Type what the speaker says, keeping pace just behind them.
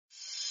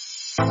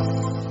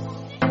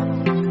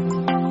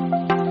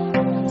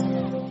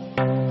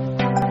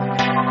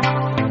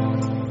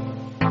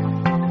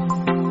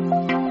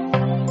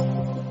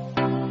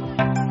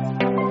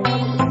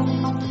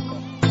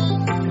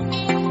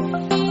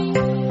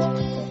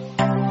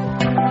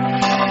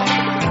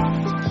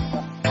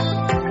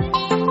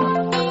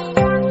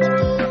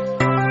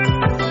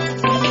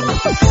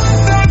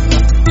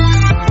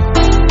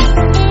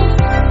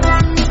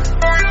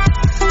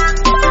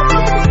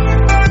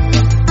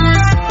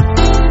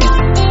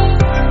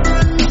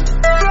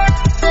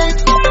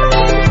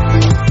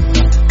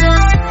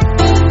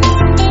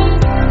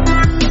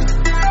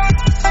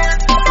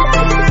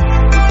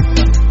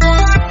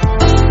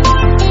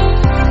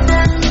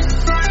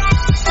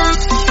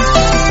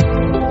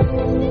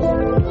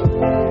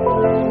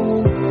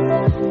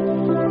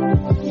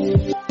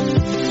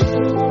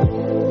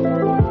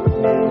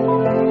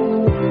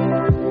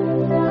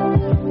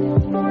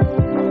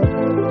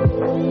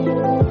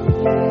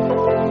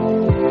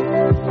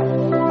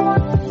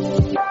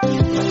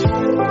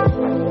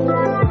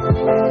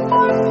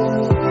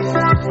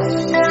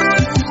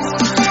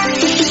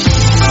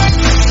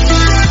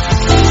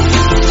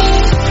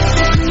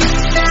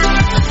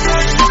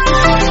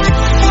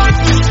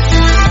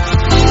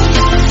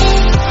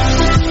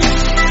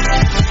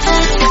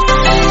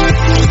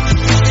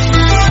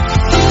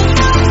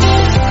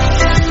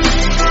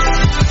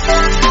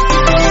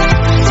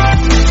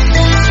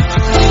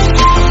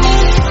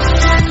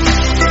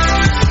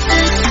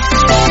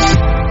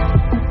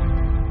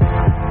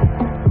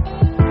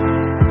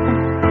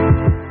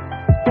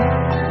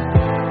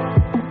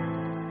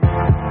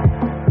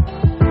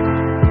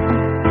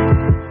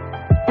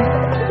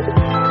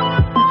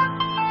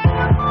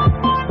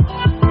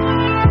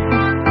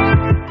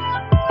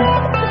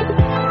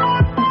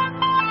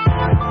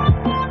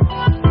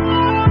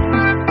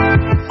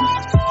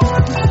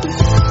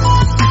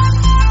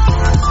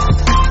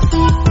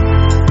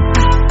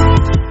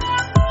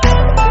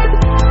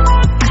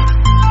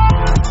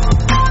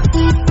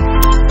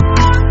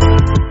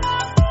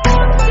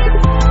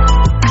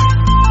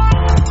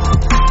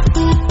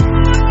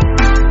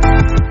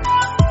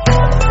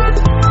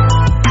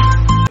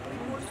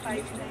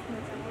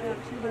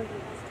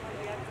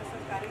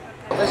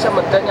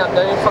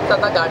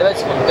आता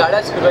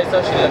गाड्याच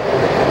फिरवायचं शिल्लक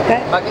काय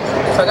बाकी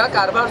सगळा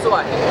कारभार जो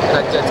आहे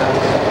राज्याचा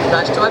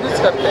राष्ट्रवादीच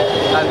करते.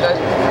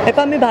 हे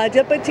पहा, मी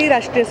भाजपची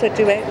राष्ट्रीय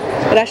सचिव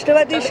आहे,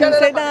 राष्ट्रवादी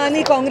शिवसेना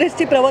आणि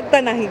काँग्रेसची प्रवक्ता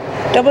नाही.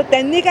 त्यामुळे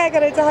त्यांनी काय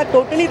करायचं हा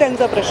टोटली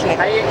त्यांचा प्रश्न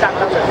आहे.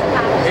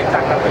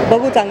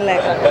 बघू चांगला आहे.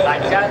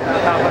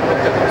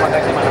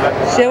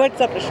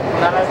 शेवटचा प्रश्न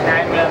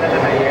न्याय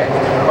मिळालेला नाहीये.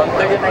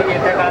 पंकजताई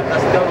येत्या काळात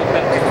रस्त्यावर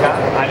उतरतील का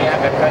आणि या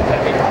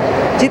घटनांसाठी?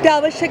 जिथे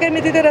आवश्यक आहे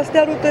मी तिथे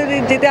रस्त्यावर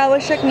उतरेन, जिथे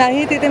आवश्यक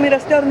नाही तिथे मी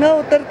रस्त्यावर न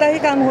उतरताही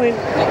काम होईल.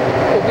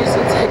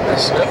 ओबीसीचा एक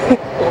प्रश्न,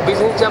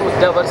 ओबीसीच्या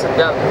मुद्द्यावर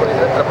सध्या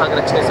प्रभाग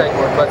रचनेचा एक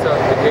महत्त्वाचं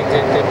विधेयक जे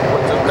ते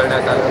मंजूर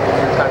करण्यात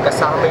आलं, कारण का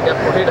 6 महिन्यात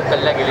पुढे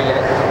ढकलल्या गेलेल्या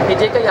आहेत. हे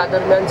जे काही या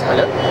दरम्यान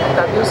झालं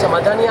त्यातून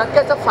समाधानी आहात,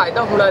 त्याचा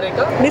फायदा होणार आहे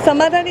का? मी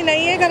समाधानी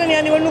नाही आहे, कारण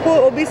या निवडणूक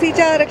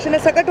ओबीसीच्या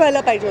आरक्षणासकट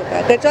व्हायला पाहिजे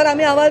होत्या. त्याच्यावर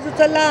आम्ही आवाज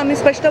उचलला, आम्ही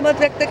स्पष्ट मत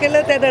व्यक्त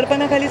केलं. त्या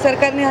दडपणाखाली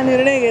सरकारने हा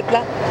निर्णय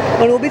घेतला.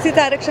 पण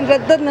ओबीसीचं आरक्षण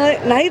रद्द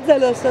नाहीच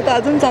झालं असतं तर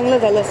अजून चांगलं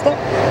झालं असतं.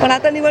 पण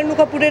आता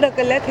निवडणुका पुढे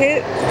ढकलल्यात, हे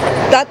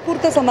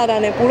तात्पुरतं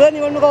समाधान आहे. पुढं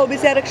निवडणुका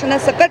ओबीसी आरक्षणात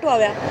सकट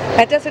व्हाव्या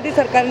ह्याच्यासाठी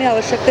सरकारने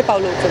आवश्यक ते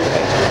पावलं उचलली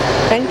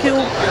पाहिजे. थँक्यू.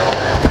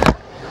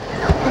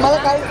 तुम्हाला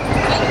काय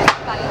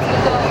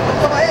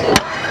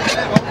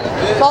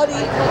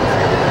सॉरी,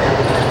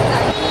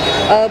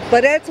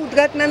 बऱ्याच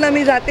उद्घाटनांना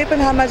मी जाते,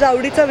 पण हा माझा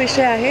आवडीचा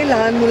विषय आहे.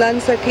 लहान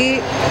मुलांसाठी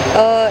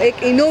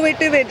एक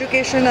इनोव्हेटिव्ह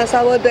एज्युकेशन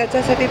असावं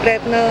त्याच्यासाठी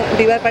प्रयत्न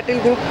डी.वाय. पाटील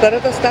ग्रुप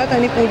करत असतात.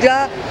 आणि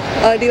पूजा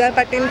डी.वाय.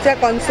 पाटीलच्या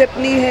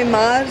कॉन्सेप्टनी हे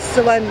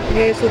Mars1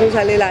 हे सुरू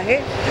झालेलं आहे.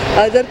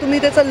 जर तुम्ही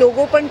त्याचा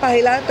लोगो पण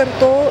पाहिला तर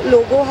तो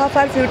लोगो हा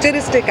फार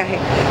फ्युचरिस्टिक आहे.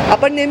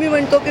 आपण नेहमी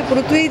म्हणतो की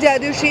पृथ्वी ज्या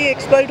दिवशी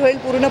एक्सपर्ट होईल,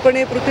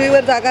 पूर्णपणे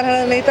पृथ्वीवर जागा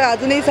राहणार नाही, तर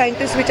अजूनही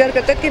सायंटिस्ट विचार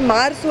करतात की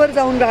मार्सवर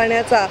जाऊन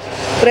राहण्याचा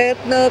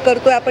प्रयत्न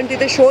करतोय आपण.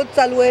 तिथे शोध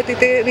चालू आहे,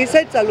 तिथे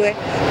रिसर्च चालू आहे.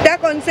 त्या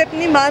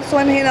कॉन्सेप्टनी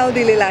Mars1 हे नाव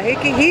दिलेलं आहे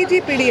की ही जी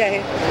पिढी आहे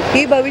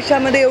ही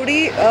भविष्यामध्ये एवढी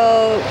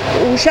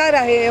हुशार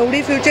आहे,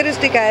 एवढी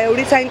फ्युचरिस्टिक आहे,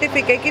 एवढी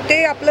सायंटिफिक आहे की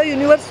ते आपलं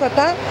युनिवर्स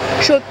स्वतः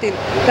शोधतील.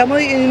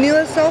 त्यामुळे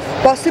युनिवर्स ऑफ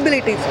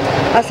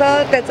पॉसिबिलिटीज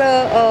असा त्याचा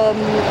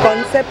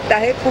कॉन्सेप्ट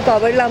आहे. खूप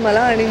आवडला मला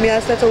आणि मी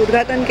आज त्याचं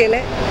उद्घाटन केलं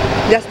आहे.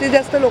 जास्तीत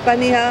जास्त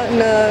लोकांनी ह्या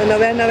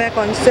नव्या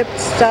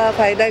कॉन्सेप्ट्सचा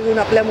फायदा घेऊन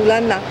आपल्या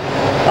मुलांना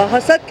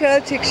हसत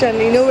खेळत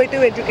शिक्षण,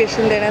 इनोव्हेटिव्ह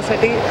एज्युकेशन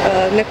देण्यासाठी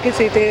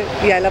नक्कीच इथे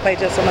यायला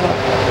पाहिजे असं मला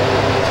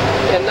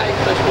वाटतं. त्यांना एक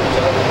प्रश्न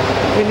विचारला,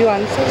 will you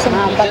answer some?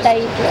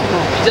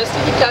 Just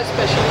की क्या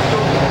स्पेशल तो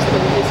इस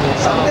तरीके से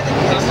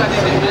जैसा कि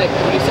रेगुलर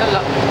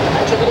पुलिसला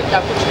actually क्या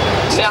कुछ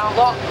नया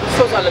होगा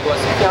उसको अलग हुआ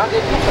से क्या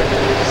देखना?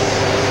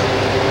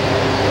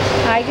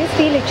 I just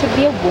feel it should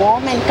be a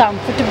warm and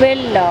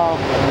comfortable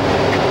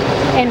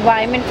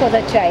environment for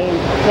the child,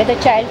 where the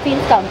child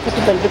feels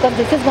comfortable, because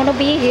this is going to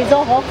be his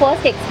or her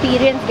first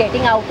experience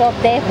getting out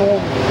of their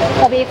home,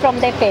 away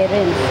from their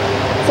parents.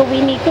 So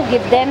we need to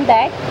give them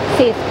that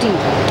safety.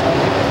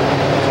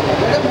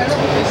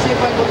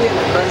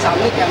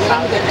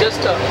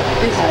 Just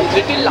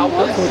little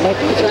louder.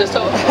 Just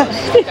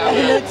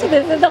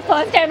This is the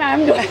first time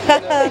I'm doing.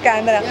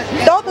 Camera.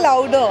 Talk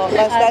louder.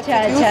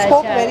 You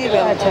spoke very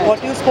well.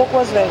 What you spoke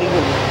was very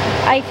good.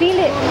 I feel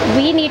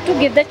we need to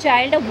give the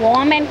child a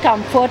warm and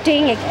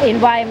comforting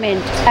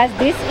environment, as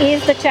this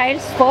is the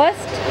child's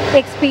first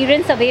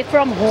experience away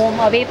from home,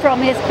 away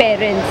from his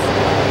parents.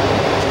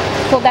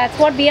 So that's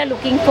what we are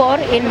looking for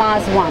in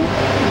Mars1.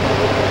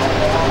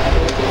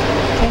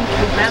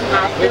 Ma'am,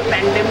 after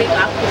pandemic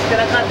आप किस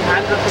तरह का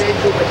ध्यान रख रहे हैं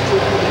जो बच्चों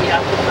के लिए?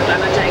 आपको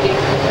बताना चाहेंगे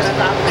किस तरह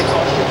का आप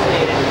प्रिकॉशंस ले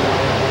रहे हैं?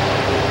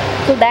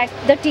 So that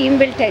the team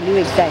will tell you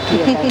exactly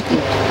about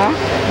it, huh?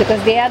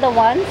 Because they are the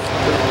ones,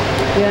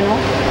 you know.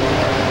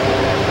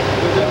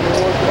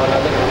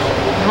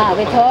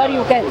 With her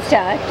you can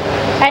start,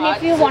 and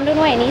if you want to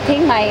know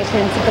anything, my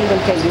principal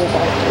will tell you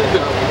about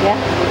it. Yeah.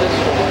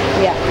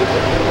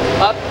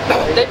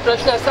 एक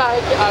प्रश्न असा आहे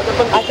की आज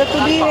आपण आता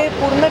तुम्ही हे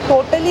पूर्ण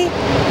टोटली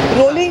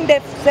रोलिंग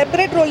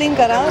सेपरेट रोलिंग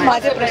करा.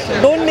 माझे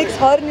प्रश्न don't mix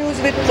her news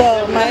with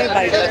my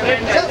bite.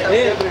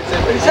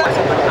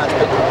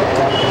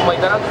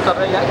 मैदानात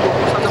उतरलेला आहे, 2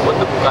 दिवसाचा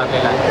बंद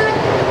पुकारलेला आहे.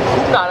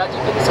 खूप नाराजी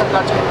केली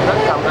सरकारच्या विरोधात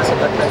कामगार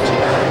संघटनांची,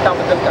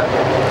 त्याबद्दल काय?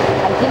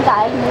 I think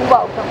I'll move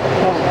out of the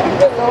room.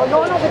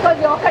 No, because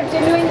you're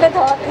continuing the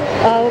thought.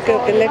 Okay,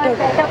 let her.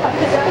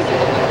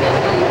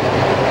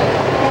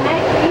 Can I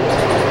please?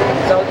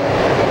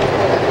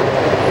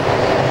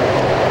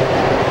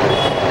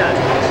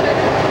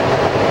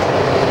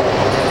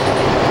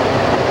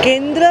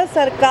 केंद्र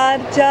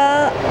सरकारच्या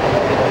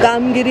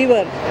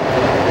कामगिरीवर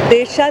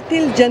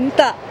देशातील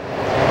जनता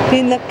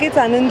ही नक्कीच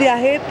आनंदी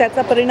आहे.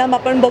 त्याचा परिणाम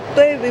आपण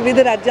बघतोय विविध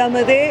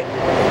राज्यामध्ये,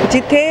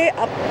 जिथे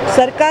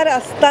सरकार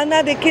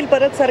असताना देखील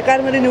परत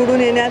सरकारमध्ये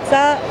निवडून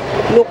येण्याचा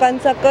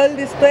लोकांचा कल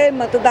दिसतोय,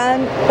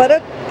 मतदान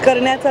परत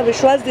करण्याचा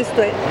विश्वास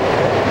दिसतोय.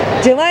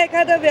 जेव्हा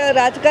एखादं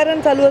राजकारण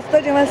चालू असतं,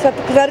 जेव्हा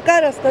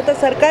सरकार असतं, तर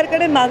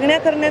सरकारकडे मागण्या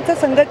करण्याचा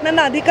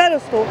संघटनांना अधिकार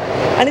असतो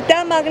आणि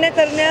त्या मागण्या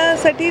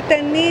करण्यासाठी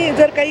त्यांनी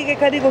जर काही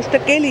एखादी गोष्ट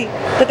केली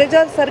तर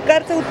त्याच्यावर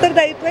सरकारचं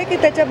उत्तरदायित्व आहे की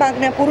त्याच्या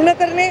मागण्या पूर्ण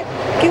करणे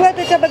किंवा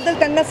त्याच्याबद्दल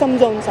त्यांना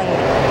समजावून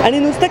सांगणं. आणि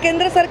नुसतं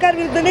केंद्र सरकार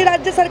विरुद्ध नाही,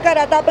 राज्य सरकार,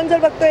 आता आपण जर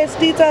बघतो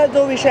STचा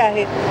जो विषय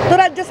आहे तो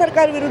राज्य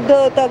सरकार विरुद्ध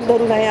तग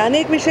धरून आहे.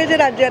 अनेक विषय जे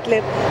राज्यातले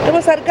आहेत, तर मग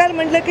सरकार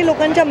म्हटलं की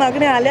लोकांच्या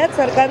मागण्या आल्याच,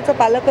 सरकारचं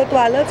पालकत्व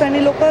आलंच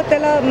आणि लोक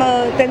त्याला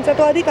त्यांचा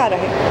तो अधिकार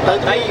आहे.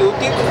 काही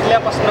युती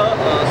तुटल्यापासून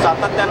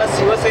सातत्यानं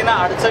शिवसेना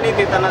अडचणीत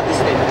येताना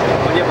दिसते.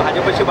 म्हणजे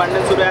भाजपची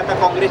भांडण सुरू आहे. आता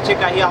काँग्रेसचे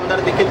काही आमदार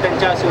देखील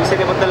त्यांच्या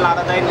शिवसेनेबद्दल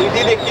नाराज आहे.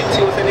 निधी देखील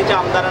शिवसेनेच्या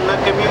आमदारांना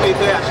कमी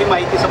मिळतोय अशी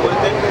माहिती समोर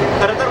येते.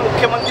 खरं तर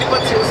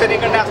मुख्यमंत्रीपद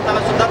शिवसेनेकडे असताना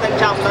सुद्धा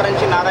त्यांच्या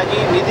आमदारांची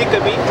नाराजी, निधी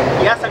कमी,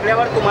 या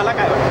सगळ्यावर तुम्हाला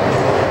काय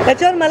वाटतं?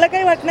 त्याच्यावर मला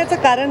काही वाटण्याचं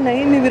कारण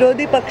नाही. मी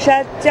विरोधी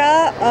पक्षाच्या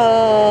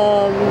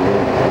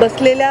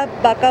बसलेल्या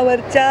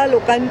बाकावरच्या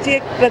लोकांची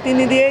एक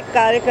प्रतिनिधी, एक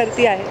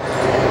कार्यकर्ती आहे.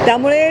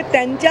 त्यामुळे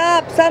त्यांच्या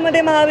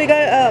आपसामध्ये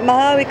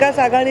महाविकास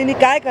आघाडीने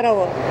काय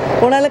करावं,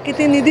 कोणाला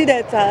किती निधी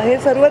द्यायचा, हे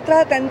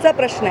सर्वत्र त्यांचा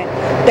प्रश्न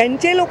आहे.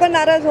 त्यांचे लोक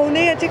नाराज होऊ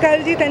नये याची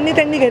काळजी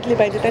त्यांनी घेतली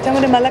पाहिजे.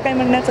 त्याच्यामध्ये मला काही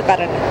म्हणण्याचं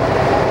कारण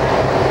नाही.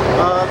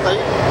 ताई,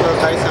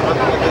 काही सांगत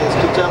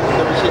STच्या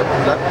मुद्द्याविषयी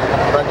म्हणतात,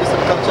 राज्य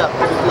सरकारच्या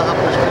अखत्यारीतला हा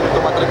प्रश्न येतो,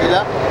 मात्र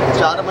गेल्या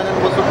 4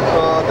 महिन्यांपासून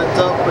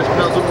त्यांचा प्रश्न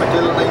अजून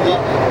मिटलेला नाही आहे.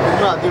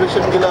 पूर्ण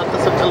अधिवेशन गेलं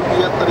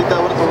अर्थसंकल्पीय तरी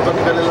त्यावर तोडगा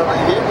निघालेला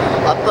नाही आहे.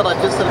 आत्ता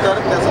राज्य सरकार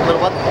त्या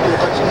संदर्भात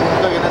लोकांची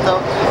भूमिका घेण्याचा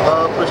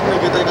प्रश्न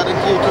घेत आहे, कारण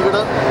की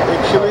एकीकडं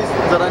 120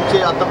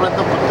 जणांचे आतापर्यंत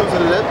मृत्यू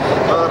झालेले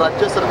आहेत.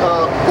 राज्य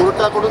सरकार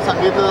कोर्टाकडून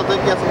सांगितलं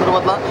जातं की या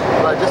संदर्भातला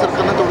राज्य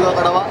सरकारनं तोडगा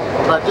काढावा.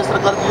 राज्य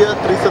सरकारची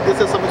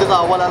त्रिसदस्यीय समितीचा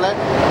अहवाल आला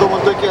आहे, तो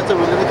म्हणतोय की याचं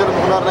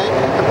विलिनीकरण होणार नाही.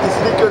 तर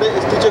तिसरीकडे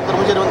STचे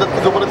कर्मचारी म्हणतात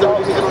की जोपर्यंत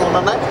विलिनीकरण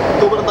होणार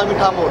नाही तोपर्यंत आम्ही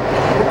ठाम आहोत.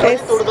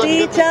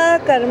 STच्या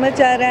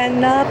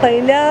कर्मचाऱ्यांना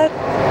पहिल्या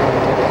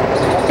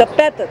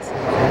टप्प्यातच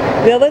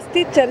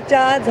व्यवस्थित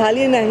चर्चा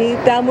झाली नाही,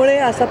 त्यामुळे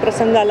असा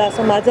प्रसंग आला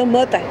असं माझं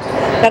मत आहे.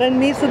 कारण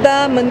मी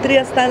सुद्धा मंत्री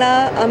असताना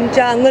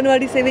आमच्या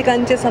अंगणवाडी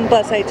सेविकांचे संप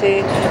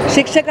असायचे,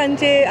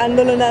 शिक्षकांचे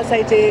आंदोलनं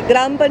असायचे,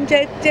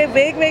 ग्रामपंचायतचे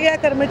वेगवेगळ्या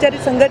कर्मचारी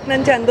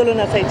संघटनांचे आंदोलन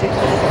असायचे.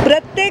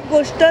 प्रत्येक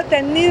गोष्ट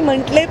त्यांनी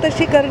म्हटले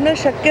तशी करणं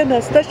शक्य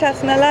नसतं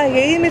शासनाला,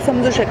 हेही मी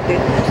समजू शकते.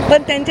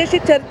 पण त्यांच्याशी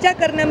चर्चा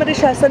करण्यामध्ये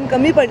शासन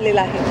कमी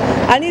पडलेलं आहे.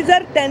 आणि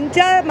जर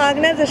त्यांच्या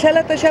मागण्या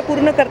जशाला तशा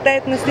पूर्ण करता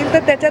येत नसतील तर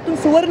त्याच्यातून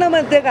सुवर्ण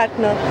मध्य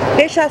गाठणं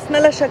हे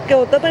शासनाला शक्य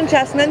होतं, पण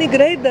शासनाने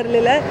गृहीत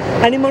धरलेलं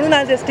आहे. आणि म्हणून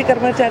आज ST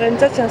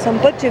कर्मचाऱ्यांचा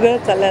संप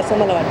चिघळत चाललाय असं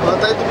मला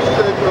वाटतं. ताई, तुम्ही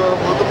एक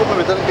महत्त्वपूर्ण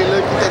विधान केलं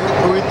की त्यांनी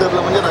गृहीत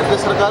धरलं, म्हणजे राज्य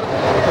सरकार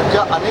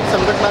ज्या अनेक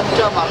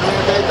संघटनांच्या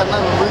मागण्या आहेत त्यांना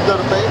गृहीत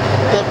धरत आहे.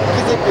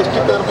 त्यापैकीच एक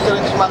ST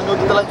कर्मचाऱ्यांची मागणी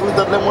होती, त्याला गृहीत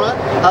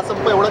धरल्यामुळे हा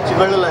संप एवढा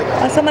चिघळलेला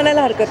आहे असं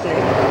म्हणायला हरकत नाही.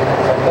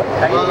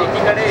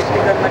 एकीकडे ST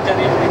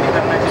कर्मचारी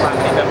विलिनीकरणाची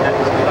मागणी करतात,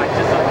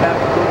 राज्य सरकार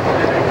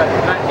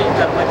कंत्राटी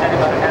कर्मचारी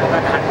भरण्याचा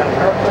घाट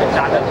करतात,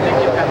 चालक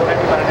देखील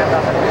कंत्राटी भरण्याचा,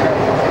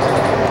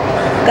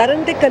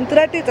 कारण ते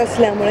कंत्राटीच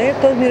असल्यामुळे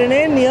तो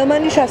निर्णय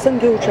नियमाने शासन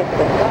घेऊ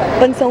शकतं.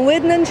 पण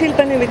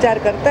संवेदनशीलपणे विचार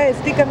करता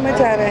ST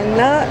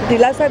कर्मचाऱ्यांना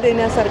दिलासा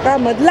देण्यासारखा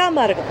मधला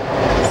मार्ग,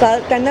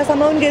 त्यांना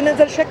सामावून घेणं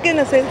जर शक्य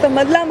नसेल तर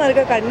मधला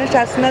मार्ग काढणं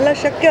शासनाला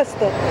शक्य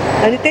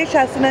असतं आणि ते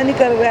शासनाने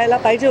करायला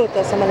पाहिजे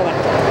होतं असं मला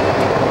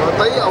वाटतं.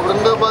 ताई,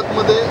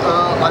 औरंगाबादमध्ये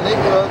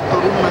अनेक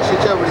तरुण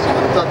नशेच्या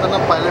विळख्यात जाताना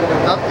पाहायला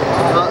मिळतात.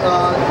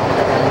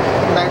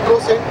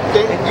 नायट्रोसेट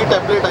 10 ही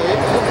टॅबलेट आहे,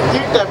 ही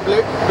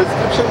टॅबलेट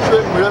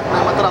प्रिस्क्रिप्शनशिवाय मिळत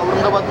नाही. मात्र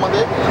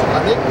औरंगाबादमध्ये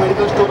अनेक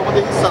मेडिकल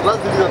स्टोअरमध्ये ही सर्रास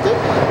दिली जाते.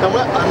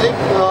 त्यामुळे अनेक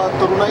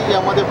तरुणाई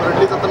यामध्ये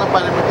भरडली जाताना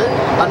पाहायला मिळते.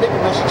 अनेक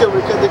नशेच्या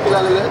विळख्यात देखील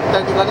आलेल्या आहेत.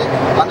 त्या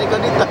ठिकाणी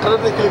अनेकांनी तक्रार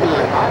देखील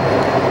केलेल्या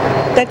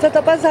आहेत. त्याचा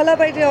तपास झाला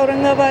पाहिजे.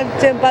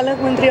 औरंगाबादचे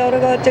पालकमंत्री,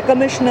 औरंगाबादचे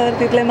कमिशनर,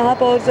 तिथले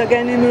महापौर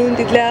सगळ्यांनी मिळून,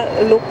 तिथल्या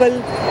लोकल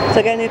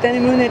सगळ्या नेत्यांनी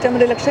मिळून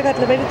याच्यामध्ये लक्ष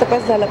घातलं पाहिजे,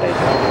 तपास झाला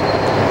पाहिजे.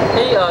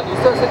 हे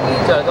दुसरं असं की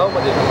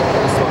जळगावमध्ये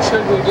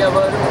सोशल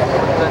मीडियावर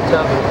मुख्यमंत्र्यांच्या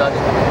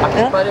विरोधात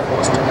आक्षेपार्ह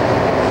पोस्ट,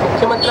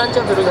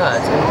 मुख्यमंत्र्यांच्या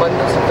विरोधात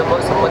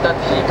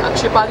संमतातली एक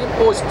आक्षेपार्ह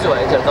पोस्ट जो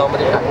आहे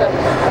जळगावमध्ये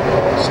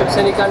टाकण्यात,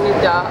 शिवसैनिकांनी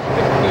त्या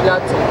व्यक्तीला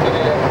चोप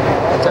केलेली आहे,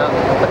 त्याच्या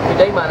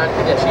पत्नीलाही मारहाण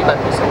केली अशी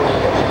बातमी समोर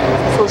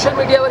येते. सोशल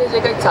मीडियावर हे जे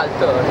काही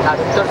चालतं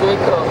त्यानंतर जो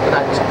एक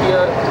राजकीय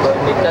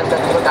नेत्यांचा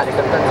किंवा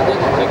कार्यकर्त्यांचा जो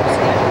एक उद्रेक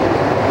दिसतो,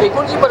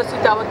 एकूण जी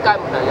परिस्थिती त्यावर काय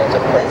म्हणाल,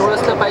 याच्यात कंट्रोल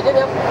असलं पाहिजे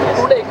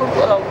आणि पुढे एकूण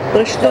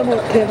प्रश्न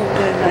मोठे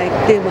नाही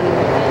ते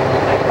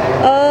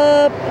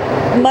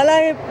मला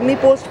मी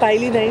पोस्ट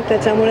पाहिली नाही,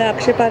 त्याच्यामुळे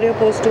आक्षेपार्ह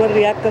पोस्टवर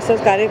रिॲक्ट कसं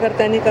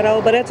कार्यकर्त्यांनी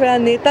करावं. बऱ्याच वेळा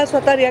नेता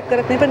स्वतः रिॲक्ट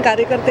करत नाही पण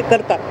कार्यकर्ते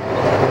करतात.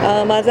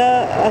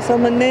 माझं असं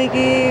म्हणणं आहे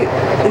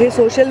की हे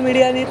सोशल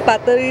मीडियाने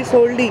पातळी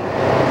सोडली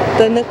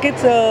तर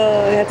नक्कीच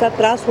ह्याचा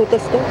त्रास होत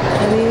असतो.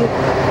 आणि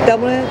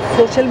त्यामुळे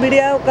सोशल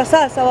मीडिया कसा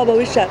असावा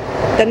भविष्यात,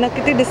 त्यांना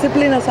किती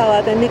डिसिप्लिन असावा,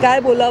 त्यांनी काय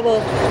बोलावं,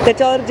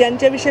 त्याच्यावर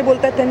ज्यांच्याविषयी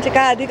बोलतात त्यांचे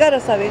काय अधिकार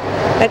असावे,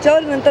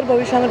 त्याच्यावर नंतर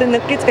भविष्यामध्ये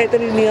नक्कीच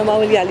काहीतरी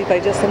नियमावली आली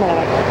पाहिजे असं मला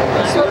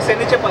वाटतं.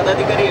 शिवसेनेचे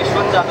पदाधिकारी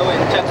यशवंत जाधव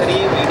यांच्या घरी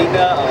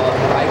ईडीनं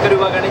आयकर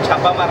विभागाने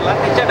छापा मारला.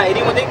 त्यांच्या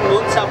डायरीमध्ये एक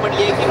नोंद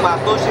सापडली आहे की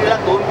मातोश्रीला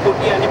 2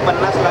 कोटी आणि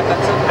 50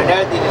 लाखांचं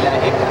घड्याळ दिलेलं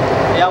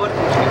आहे. यावर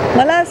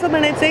मला असं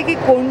म्हणायचं आहे की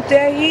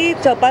कोणत्याही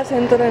तपास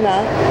यंत्रणा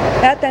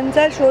ह्या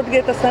त्यांचा शोध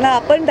घेत असताना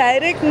आपण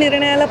डायरेक्ट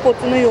निर्णयाला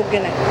पोचणं योग्य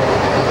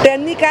नाही.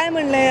 त्यांनी काय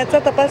म्हणलं आहे याचा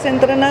तपास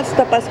यंत्रणाच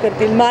तपास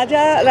करतील.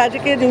 माझ्या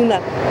राजकीय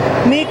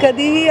जीवनात मी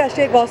कधीही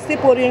असे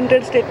गॉसिप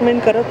ओरिएंटेड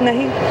स्टेटमेंट करत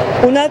नाही.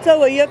 कुणाचं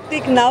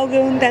वैयक्तिक नाव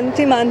घेऊन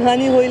त्यांची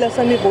मानहानी होईल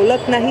असं मी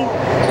बोलत नाही.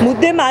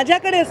 मुद्दे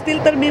माझ्याकडे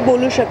असतील तर मी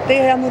बोलू शकते.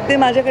 ह्या मुद्दे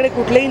माझ्याकडे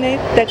कुठलेही नाहीत.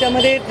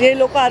 त्याच्यामध्ये जे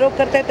लोक आरोप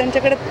करत आहेत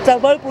त्यांच्याकडे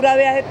सबळ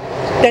पुरावे आहेत.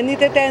 त्यांनी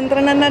ते त्या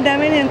यंत्रणांना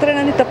द्यावे आणि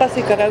यंत्रणांनी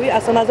तपासणी करावी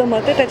असं माझं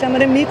मत आहे.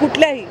 त्याच्यामध्ये मी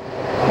कुठल्याही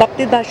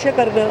बाबतीत भाष्य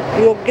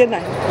करणं योग्य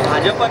नाही.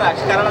 भाजप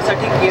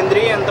राजकारणासाठी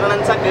केंद्रीय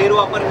यंत्रणांचा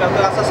गैरवापर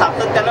करतो असं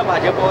सातत्यानं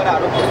भाजपवर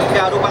आरोप होतो.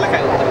 त्या आरोपाला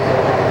काय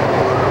उत्तर?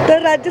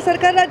 तर राज्य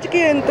सरकार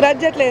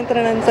राज्यातल्या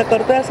यंत्रणांचा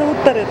करतोय असं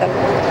उत्तर येतं.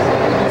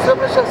 दुसरा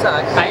प्रश्न असा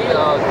काही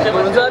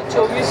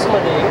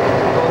 2024मध्ये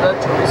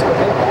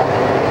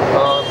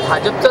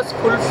भाजपचंच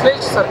फुल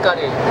फ्लेज सरकार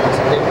येईल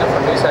देवेंद्र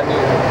फडणवीसांनी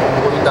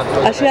बोलून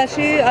दाखवलं.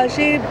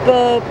 अशी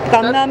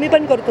कामना आम्ही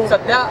पण करतो.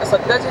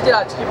 सध्याची जी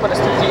राजकीय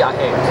परिस्थिती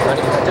आहे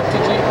आणि भाजपची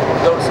जी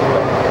दौड सुरू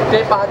आहे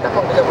ते पाहता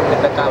काँग्रेसच्या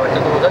भूमिकेला काय वाटतं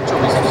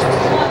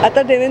 2024?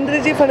 आता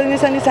देवेंद्रजी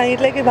फडणवीसांनी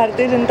सांगितलं की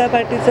भारतीय जनता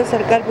पार्टीचं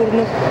सरकार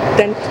पूर्ण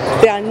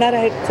ते आणणार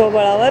आहेत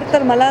स्वबळावर.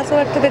 तर मला असं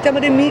वाटतं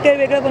त्याच्यामध्ये मी काही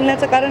वेगळं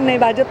बोलण्याचं कारण नाही.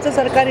 भाजपचं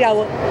सरकार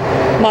यावं,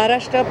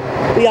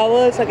 महाराष्ट्रात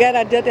यावं, सगळ्या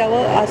राज्यात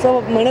यावं असं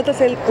म्हणत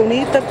असेल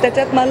कोणी तर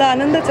त्याच्यात मला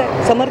आनंदच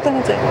आहे,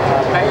 समर्थनच आहे.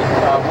 काही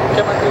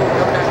मुख्यमंत्री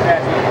उद्धव ठाकरे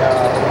यांनी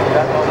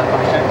विधानभवनात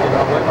भाषण केलं.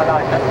 मला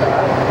अटक करा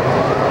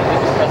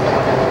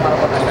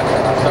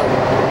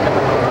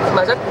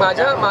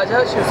माझ्या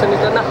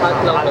शिवसैनिकांना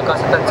हात लावू नका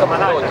असं त्यांचं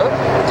म्हणणं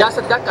होतं. ज्या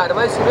सध्या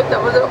कारवाई सुरू आहे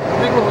त्यावर जर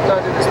उद्विग्न होता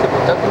दुरुस्ती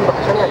होता तुम्ही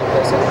भाषण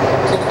ऐकलं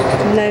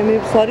असेल? नाही, मी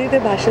सॉरी ते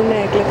भाषण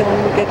नाही ऐकलं तेव्हा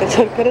मी काय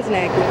त्याच्यावर खरंच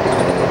नाही ऐकलं.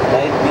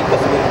 नाही मी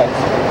कश्मीर फाईल्स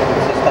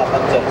विशेषतः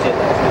आपण चर्चेत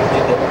आहे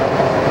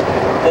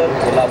तर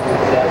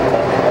कोल्हापूरच्या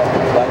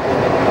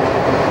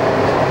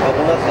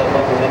करुणा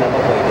शर्मा गुन्हेगार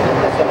पहिले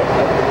असं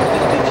म्हटलं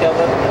की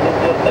तिच्यावर आणि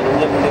जर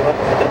धनंजय मुंडेवर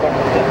चित्रपट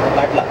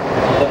काढला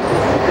तर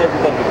सुपर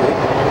होईल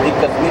ती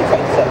Kashmir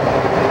files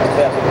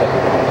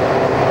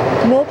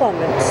no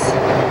comments.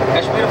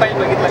 Kashmir file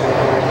बघितला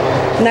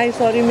नाही,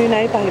 सॉरी मी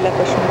नाही पाहिला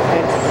काश्मीर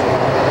फाईल्स.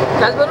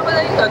 त्याचबरोबर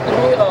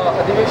तुम्ही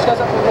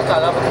अधिवेशनाचा पूर्ण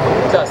कालावधी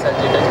बघितला असाल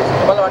जे काही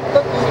तुम्हाला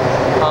वाटतं की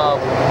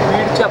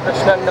बीडच्या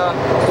प्रश्नांना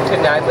कुठे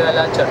न्याय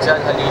मिळाला, चर्चा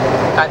झाली,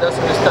 कायदा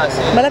सुव्यवस्था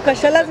असेल? मला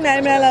कशालाच न्याय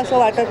मिळाला असं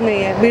वाटत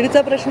नाही आहे.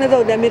 बीडचा प्रश्न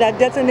जाऊ द्या, मी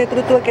राज्याचं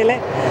नेतृत्व केलं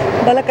आहे,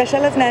 मला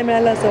कशालाच न्याय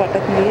मिळाला असं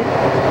वाटत नाही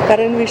आहे.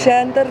 कारण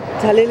विषयांतर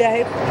झालेले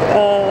आहेत.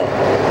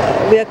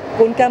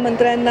 कोणत्या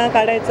मंत्र्यांना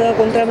काढायचं,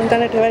 कोणत्या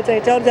मंत्र्यांना ठेवायचं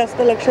याच्यावर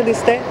जास्त लक्ष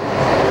दिसतंय.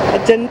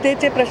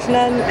 जनतेचे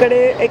प्रश्नांकडे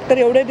एकतर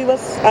एवढे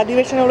दिवस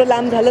अधिवेशन एवढं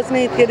लांब झालंच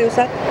नाही इतके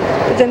दिवसात.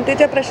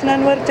 जनतेच्या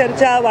प्रश्नांवर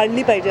चर्चा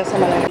वाढली पाहिजे असं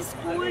मला वाटतं.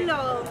 स्कूल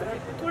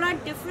थोड़ा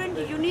डिफरेंट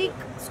यूनिक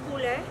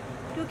स्कूल है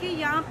क्योंकि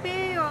यहाँ पे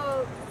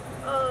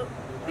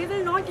we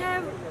will not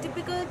have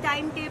typical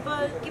time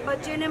table कि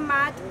बच्चे ने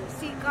मैथ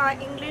सीखा,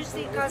 इंग्लिश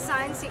सीखा,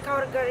 साइंस सीखा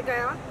और घर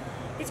गया.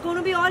 It's going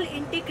to be all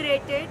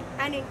integrated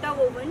and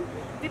interwoven.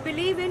 We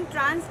believe in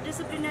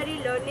transdisciplinary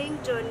learning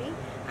journey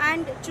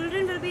and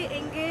children will be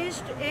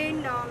engaged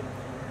in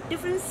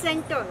different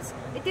centers.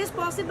 It is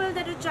possible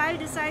that a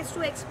child decides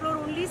to explore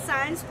only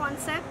science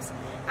concepts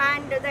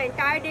and the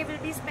entire day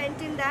will be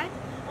spent in that,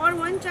 or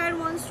one child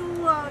wants to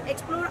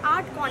explore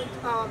art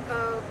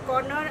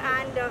corner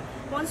and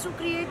wants to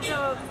create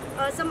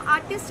some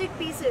artistic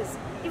pieces.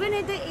 Even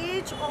at the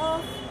age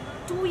of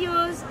 2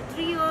 years,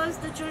 3 years,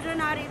 the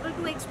children are able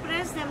to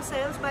express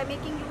themselves by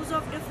making use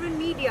of different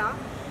media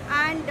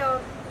and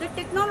the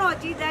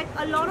technology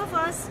that a lot of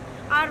us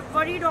are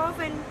worried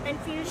of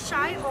and feel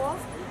shy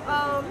of.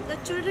 The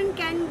children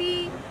can be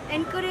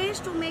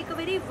encouraged to make a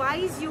very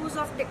wise use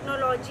of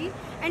technology,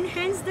 and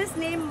hence this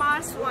name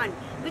Mars1,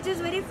 which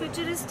is very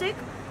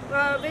futuristic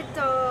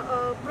with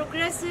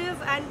progressive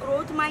and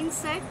growth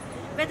mindset,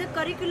 where the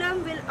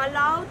curriculum will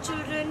allow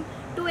children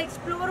to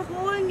explore a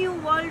whole new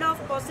world of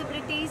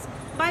possibilities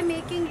by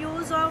making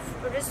use of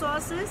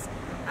resources.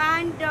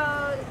 And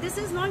this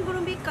is not going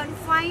to be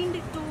confined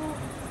to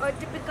a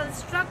typical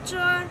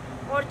structure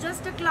or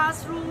just a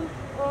classroom,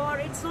 or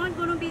it's not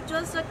going to be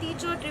just a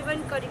teacher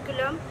driven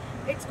curriculum.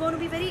 It's going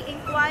to be very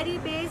inquiry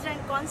based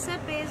and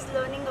concept based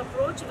learning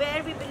approach,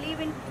 where we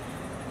believe in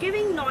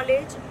giving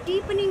knowledge,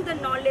 deepening the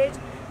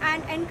knowledge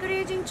and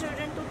encouraging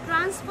children to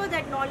transfer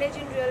that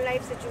knowledge in real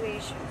life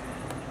situation.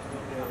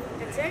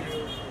 That's it.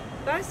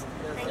 Bas,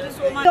 thank you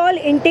so much. All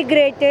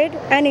integrated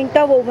and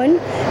interwoven.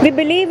 We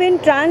believe in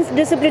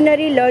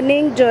transdisciplinary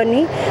learning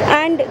journey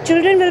and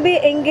children will be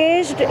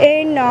engaged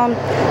in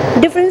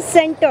different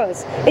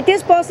centers. It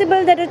is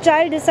possible that a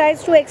child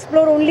decides to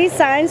explore only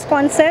science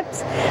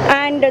concepts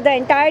and the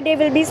entire day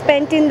will be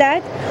spent in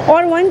that,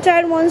 or one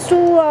child wants to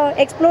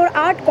explore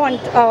art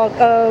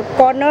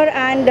corner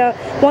and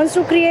wants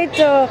to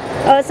create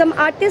some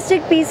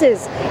artistic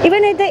pieces.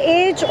 Even at the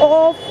age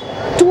of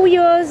 2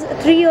 years,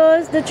 3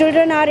 years, the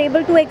children are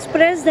able to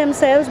express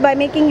themselves by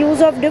making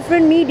use of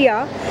different media,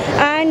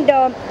 and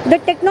the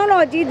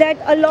technology that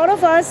a lot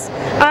of us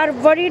are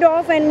worried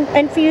of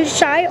and feel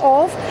shy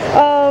of,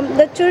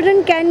 the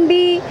children can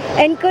be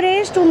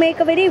encouraged to make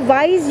a very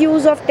wise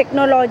use of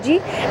technology,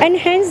 and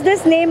hence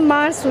this name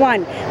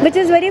Mars1, which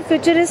is very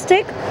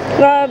futuristic,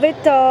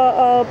 with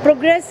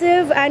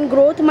progressive and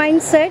growth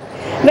mindset,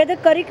 where the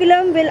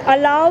curriculum will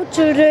allow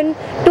children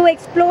to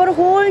explore a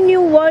whole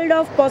new world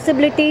of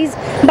possibilities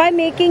by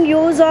making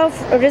use of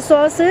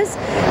resources.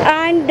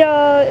 And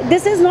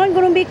this is not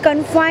going to be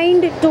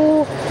confined to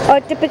a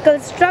typical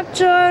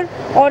structure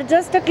or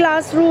just a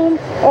classroom,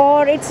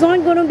 or it's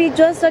not going to be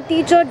just a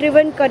teacher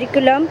driven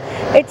curriculum.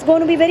 It's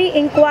going to be very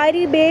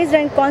inquiry based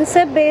and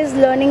concept based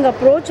learning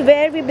approach,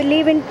 where we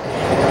believe in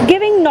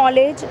giving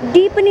knowledge,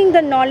 deepening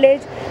the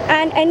knowledge,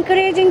 and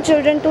encouraging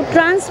children to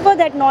transfer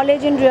that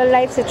knowledge in real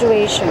life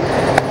situation.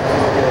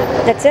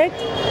 That's it.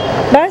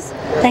 Bas,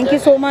 thank you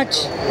so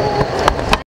much.